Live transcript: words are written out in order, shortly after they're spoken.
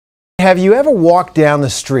Have you ever walked down the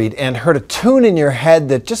street and heard a tune in your head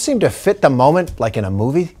that just seemed to fit the moment, like in a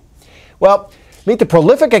movie? Well, meet the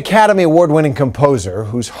prolific Academy Award-winning composer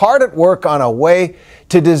who's hard at work on a way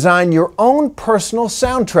to design your own personal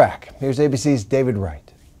soundtrack. Here's ABC's David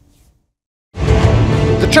Wright.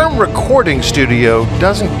 The term recording studio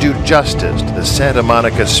doesn't do justice to the Santa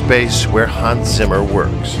Monica space where Hans Zimmer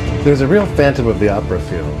works. There's a real Phantom of the Opera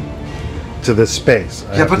feel to this space.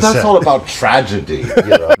 Yeah, but that's all about tragedy,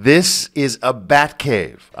 you know. This is a bat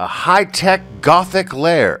cave, a high-tech Gothic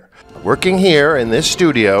lair. Working here in this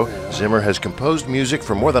studio, Zimmer has composed music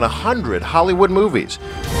for more than 100 Hollywood movies,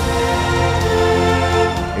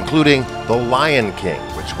 including The Lion King,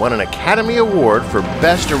 which won an Academy Award for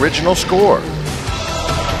Best Original Score.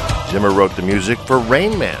 Zimmer wrote the music for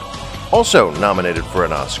Rain Man, also nominated for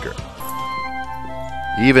an Oscar.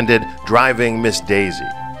 He even did Driving Miss Daisy.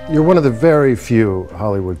 You're one of the very few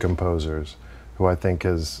Hollywood composers who I think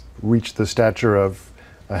has reached the stature of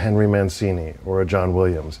a Henry Mancini or a John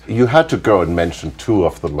Williams. You had to go and mention two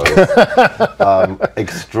of the most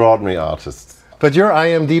extraordinary artists. But your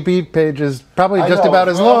IMDb page is probably just about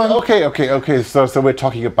as long. Okay. So we're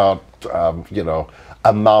talking about, you know,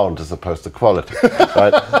 amount as opposed to quality,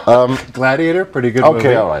 right? Gladiator, pretty good movie.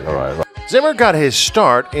 Okay, all right. Zimmer got his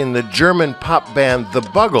start in the German pop band The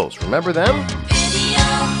Buggles. Remember them?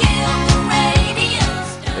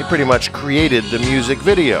 They pretty much created the music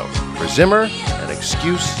video. For Zimmer, an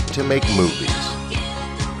excuse to make movies.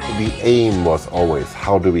 The aim was always,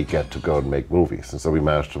 how do we get to go and make movies? And so we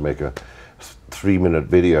managed to make a 3-minute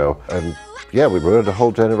video. And yeah, we ruined a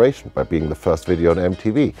whole generation by being the first video on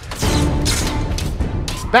MTV.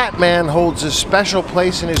 Batman holds a special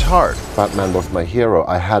place in his heart. Batman was my hero.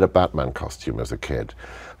 I had a Batman costume as a kid,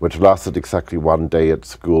 which lasted exactly one day at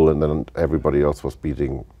school, and then everybody else was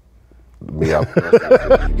beating me up.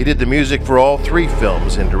 He did the music for all 3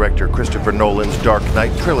 films in director Christopher Nolan's Dark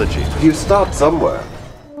Knight trilogy. You start somewhere.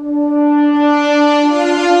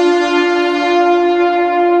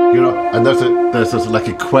 You know, and there's like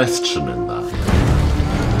a question in that.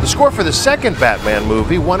 The score for the second Batman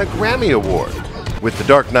movie won a Grammy Award. With The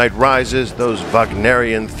Dark Knight Rises, those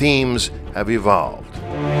Wagnerian themes have evolved.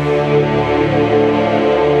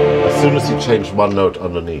 As soon as you change one note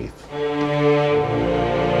underneath,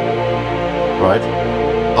 right?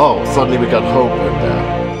 Oh, suddenly we got hope in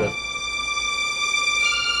there.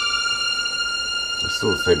 It's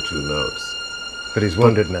still the same 2 notes. But he's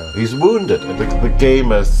wounded now. He's wounded. And the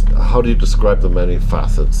game is, how do you describe the many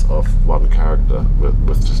facets of one character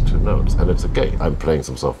with just 2 notes? And it's a game. I'm playing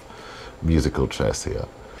some sort of musical chess here.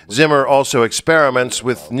 Zimmer also experiments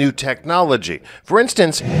with new technology. For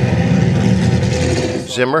instance,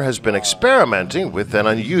 Zimmer has been experimenting with an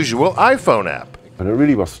unusual iPhone app. But it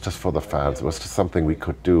really was just for the fans. It was just something we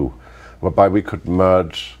could do, whereby we could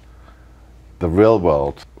merge the real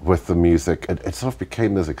world with the music. It sort of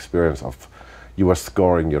became this experience of you were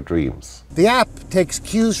scoring your dreams. The app takes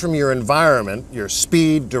cues from your environment, your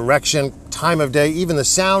speed, direction, time of day, even the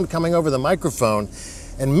sound coming over the microphone,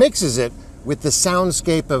 and mixes it with the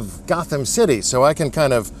soundscape of Gotham City, so I can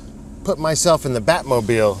kind of put myself in the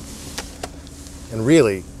Batmobile and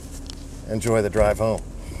really enjoy the drive home.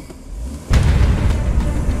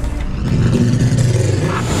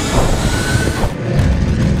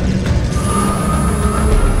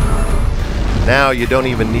 Now you don't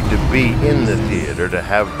even need to be in the theater to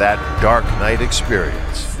have that Dark Knight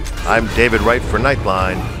experience. I'm David Wright for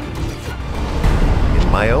Nightline,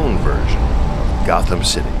 in my own version of Gotham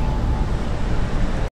City.